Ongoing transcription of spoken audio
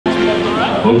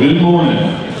Well, good morning.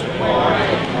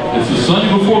 It's the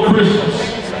Sunday before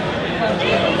Christmas.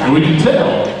 And we can tell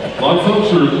a lot of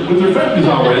folks are with their families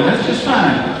already. That's just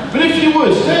fine. But if you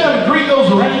would, stand up and greet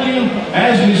those around you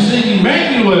as we sing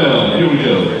Emmanuel. Here we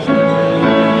go.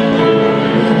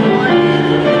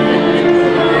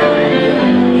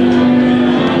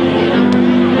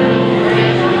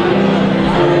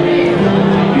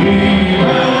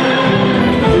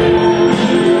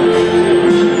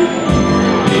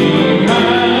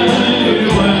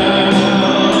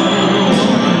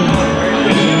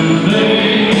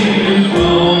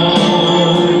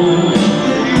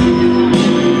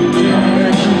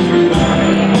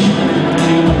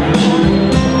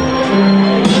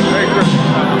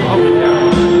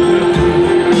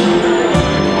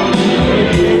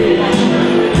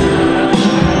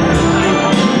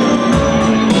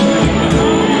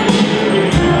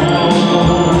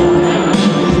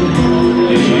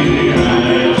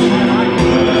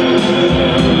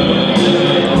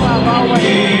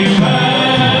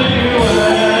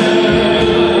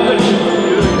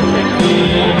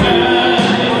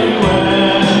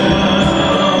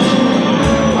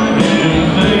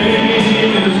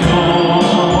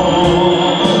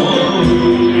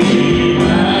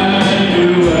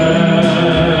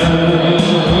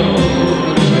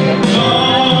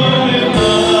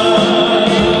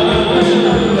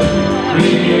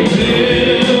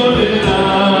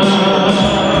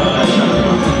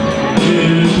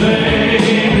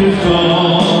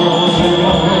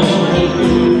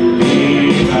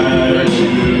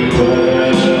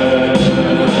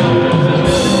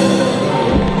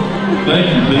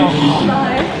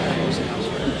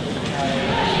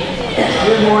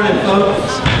 Good morning,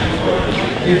 folks.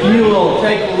 If you will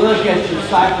take a look at your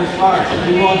Cypress Heart,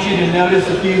 we want you to notice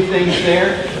a few things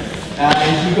there.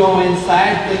 As you go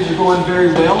inside, things are going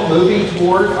very well, moving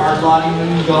toward our Lottie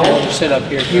Moon goal. Sit up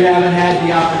here. If you haven't had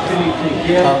the opportunity to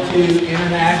give to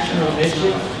international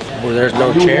missions, well, there's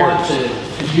no you chairs. want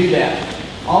to do that.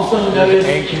 Also notice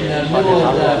in the middle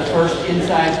of the first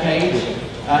inside page,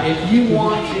 if you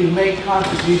want to make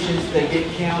contributions that get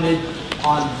counted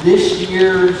on this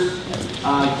year's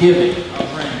giving,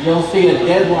 you'll see a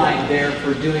deadline there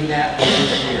for doing that for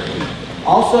this year.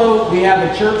 Also, we have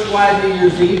a church-wide New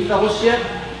Year's Eve fellowship,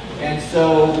 and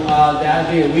so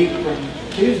that'll be a week from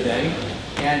Tuesday.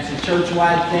 And it's a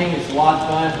church-wide thing. It's a lot of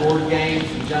fun, board games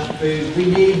and junk food. We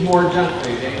need more junk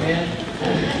food, amen?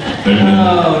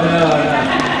 No.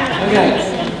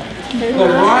 Okay, but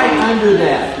right under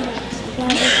that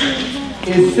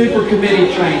is super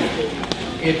committee training.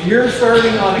 If you're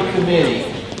serving on a committee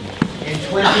in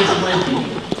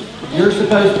 2020, you're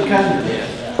supposed to come to this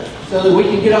so that we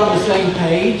can get on the same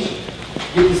page,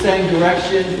 get the same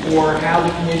direction for how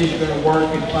the committees are going to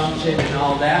work and function and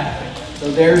all that.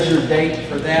 So there's your date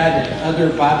for that and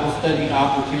other Bible study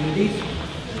opportunities.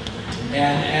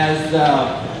 And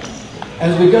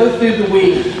as we go through the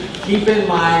week, keep in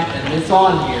mind, and it's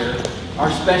on here, our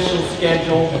special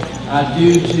schedule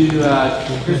due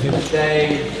to Christmas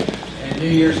Day and New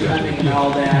Year's coming and all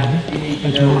that. You need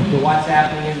to know what's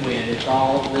happening and when. It's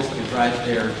all listed right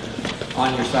there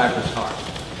on your Cypress Heart.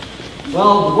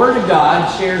 Well, the Word of God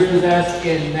shares with us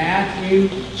in Matthew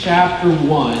chapter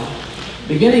 1,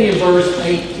 beginning in verse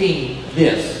 18,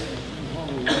 this.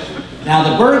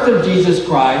 Now the birth of Jesus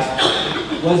Christ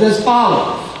was as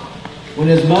follows. When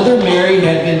his mother Mary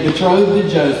had been betrothed to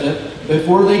Joseph,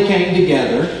 before they came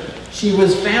together, she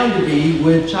was found to be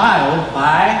with child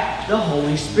by the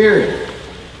Holy Spirit.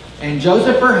 And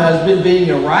Joseph, her husband, being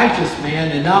a righteous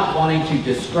man and not wanting to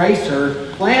disgrace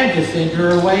her, planned to send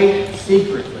her away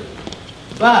secretly.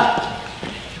 But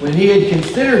when he had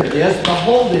considered this,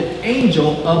 behold, an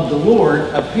angel of the Lord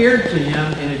appeared to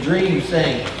him in a dream,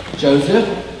 saying, Joseph,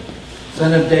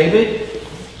 son of David,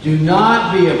 do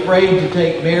not be afraid to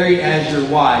take Mary as your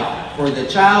wife, for the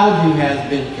child who has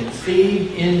been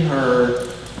conceived in her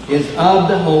is of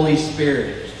the Holy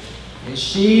Spirit. And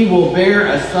she will bear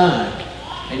a son,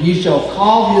 and you shall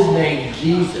call his name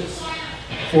Jesus,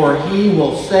 for he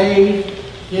will save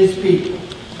his people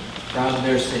from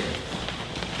their sins.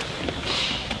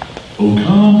 Oh,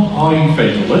 come, all you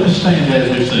faithful. Let us stand as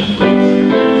we sing, please.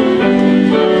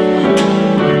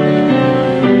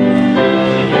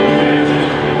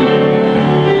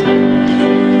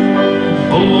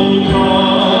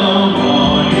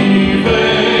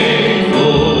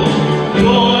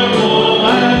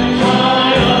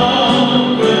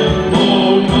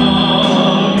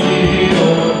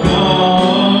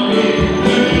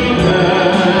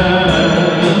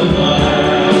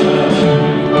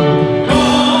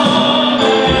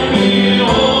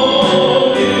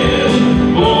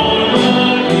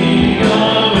 King.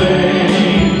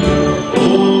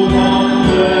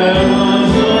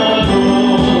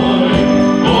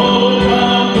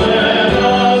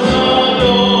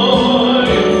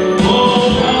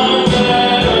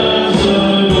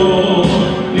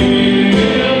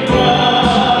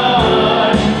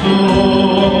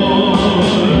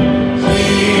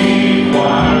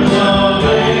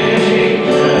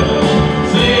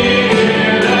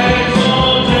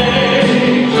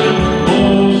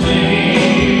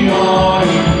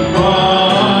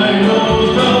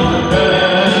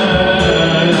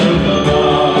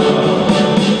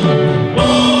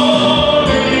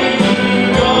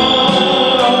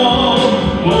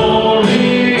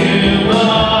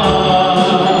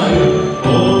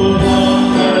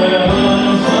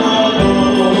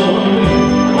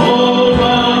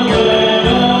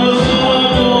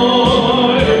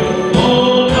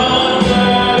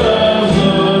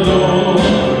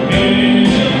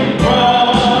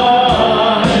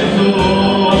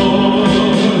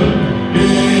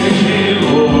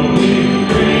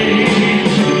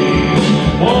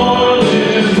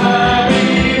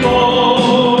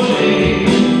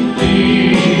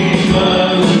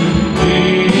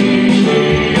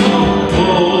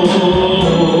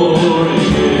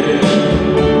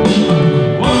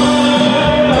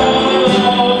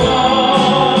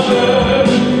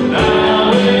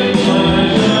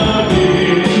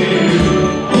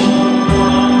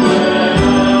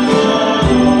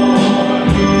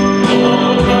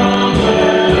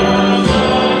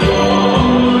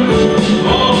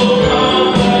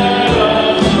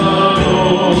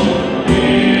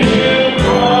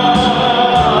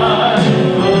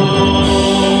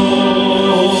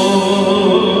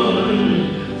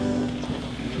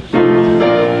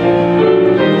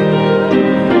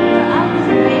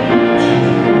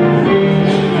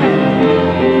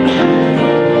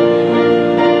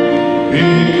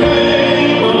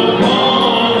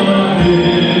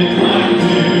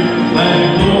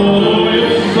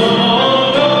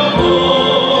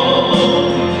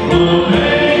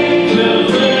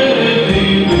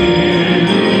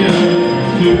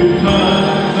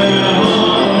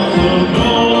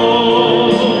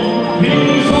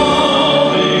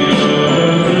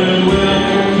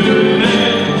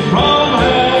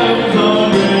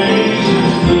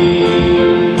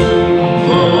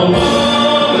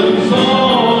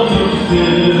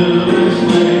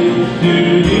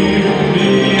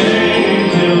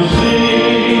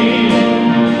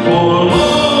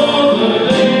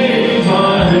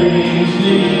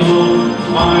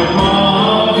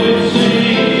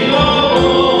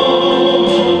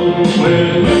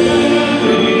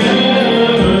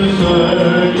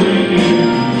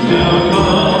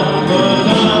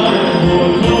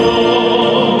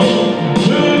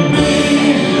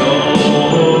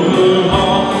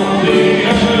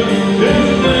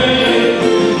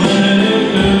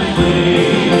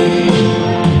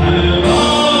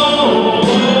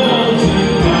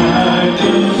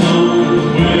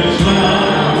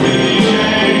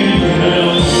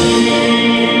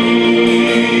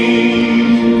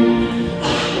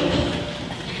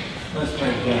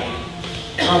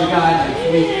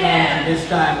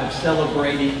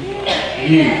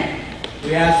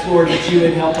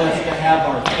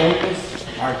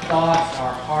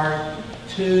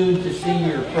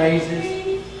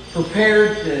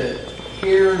 Prepared to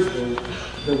hear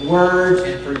the words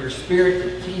and for your Spirit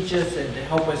to teach us and to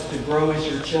help us to grow as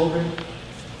your children.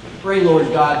 Pray, Lord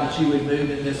God, that you would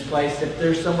move in this place. If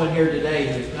there's someone here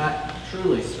today who's not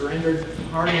truly surrendered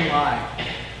heart and life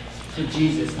to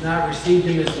Jesus, not received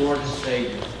him as Lord and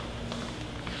Savior,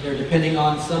 they're depending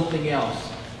on something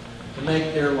else to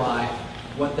make their life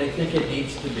what they think it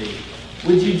needs to be.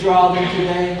 Would you draw them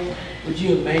today? Would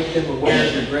you make them aware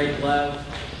of your great love?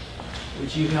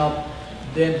 Would you help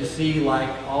them to see, like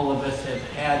all of us have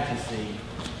had to see,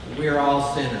 we're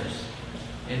all sinners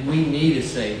and we need a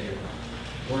Savior.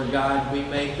 Lord God, we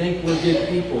may think we're good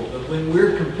people, but when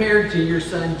we're compared to your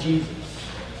Son Jesus,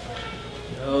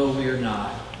 no, we're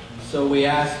not. So we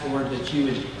ask, Lord, that you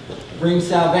would bring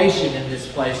salvation in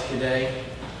this place today,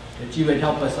 that you would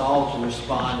help us all to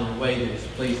respond in a way that is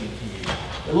pleasing to you.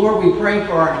 But Lord, we pray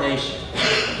for our nation,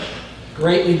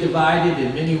 greatly divided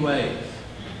in many ways.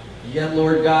 Yet,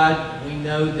 Lord God, we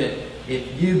know that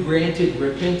if you granted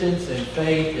repentance and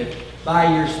faith, if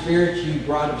by your Spirit you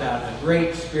brought about a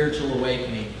great spiritual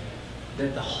awakening,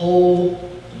 that the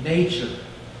whole nature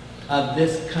of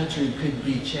this country could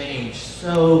be changed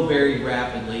so very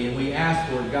rapidly. And we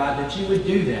ask, Lord God, that you would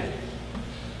do that.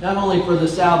 Not only for the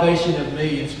salvation of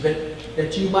millions, but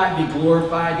that you might be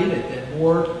glorified in it, that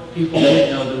more people would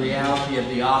know the reality of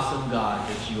the awesome God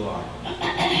that you are.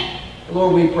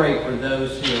 Lord, we pray for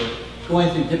those who are going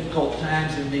through difficult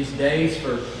times in these days,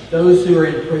 for those who are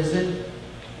in prison,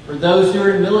 for those who are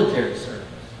in military service,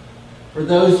 for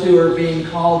those who are being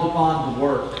called upon to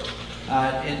work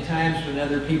in times when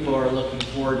other people are looking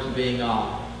forward to being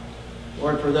off.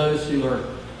 Lord, for those who are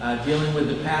dealing with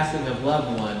the passing of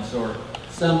loved ones or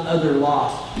some other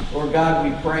loss, Lord God,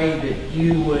 we pray that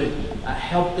you would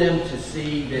help them to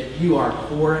see that you are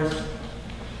for us,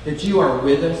 that you are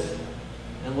with us.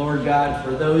 And Lord God,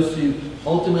 for those who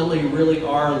ultimately really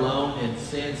are alone in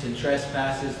sins and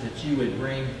trespasses, that you would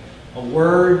bring a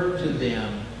word to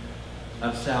them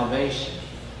of salvation,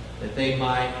 that they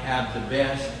might have the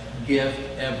best gift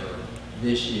ever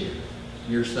this year,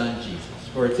 your Son Jesus.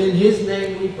 For it's in his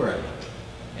name we pray.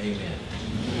 Amen.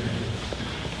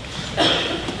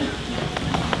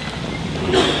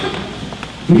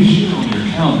 Be sure on your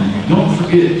calendar, and don't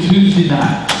forget Tuesday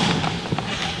night,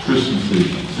 Christmas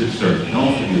Eve, 6:30.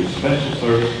 Don't forget special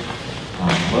service.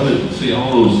 Love it to see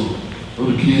all those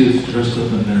little kids dressed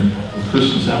up in their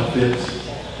Christmas outfits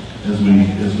as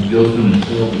we go through and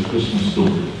tell the Christmas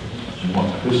story and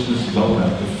what Christmas is all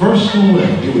about. The first one,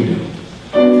 here we go.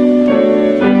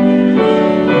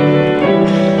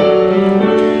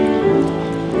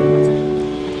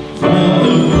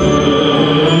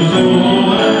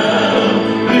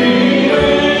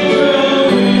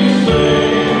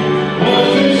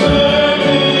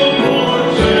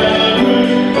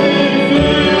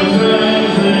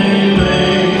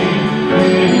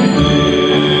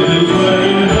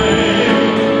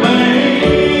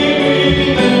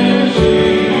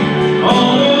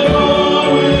 All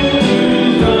the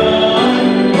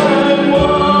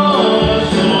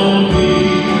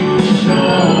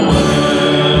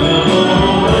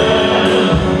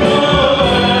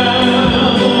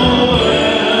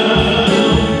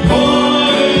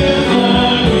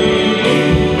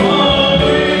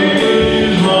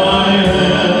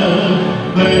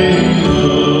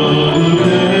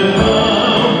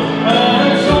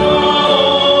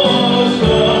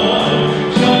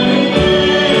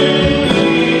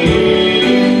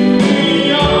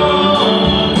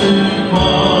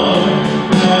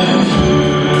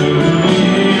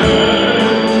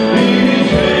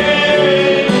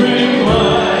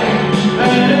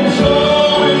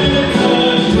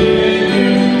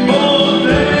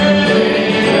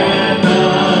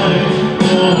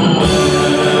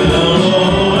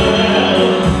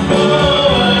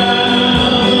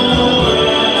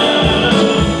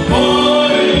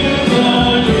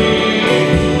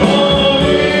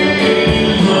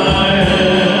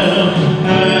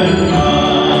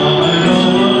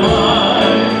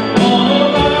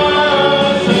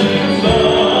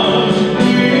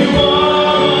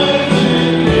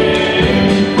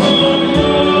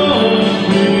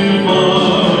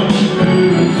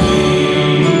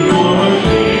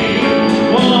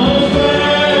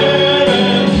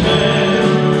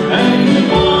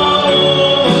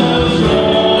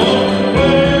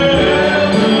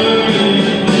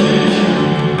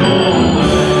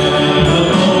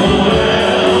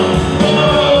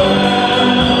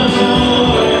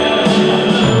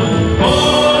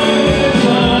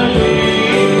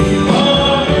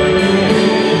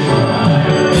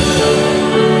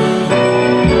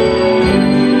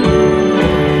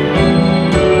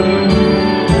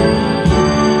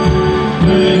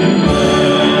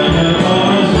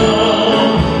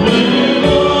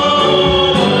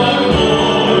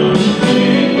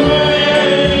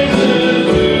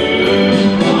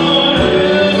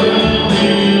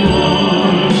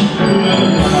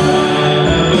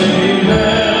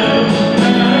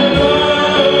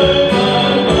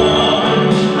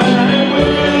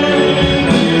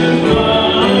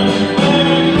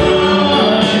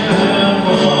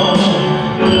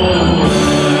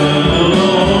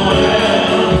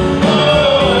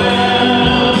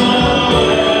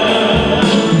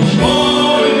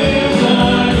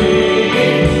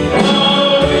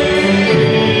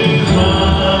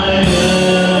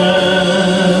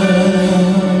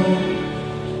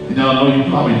I know you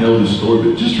probably know this story,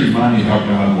 but just to remind you how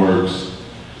God works.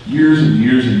 Years and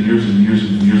years and years and years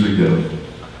and years ago,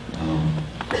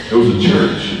 there was a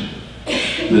church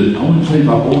that only played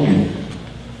by organ,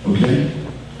 okay?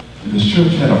 And this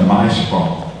church had a mice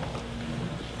problem.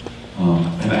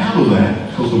 And out of that,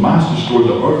 because the mice destroyed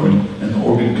the organ, and the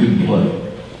organ couldn't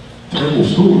play. Terrible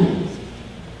story.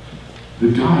 The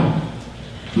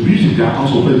music guy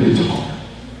also played the guitar.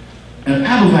 And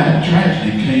out of that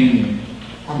tragedy came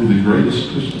probably the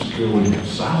greatest Christmas carol we have,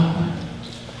 Silent Night.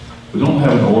 We don't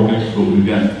have an organ, but we've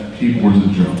got keyboards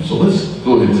and drums. So let's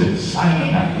go ahead and sing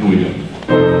Silent Night. Here we go.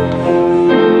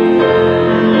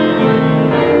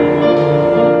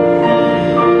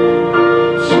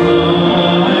 Silent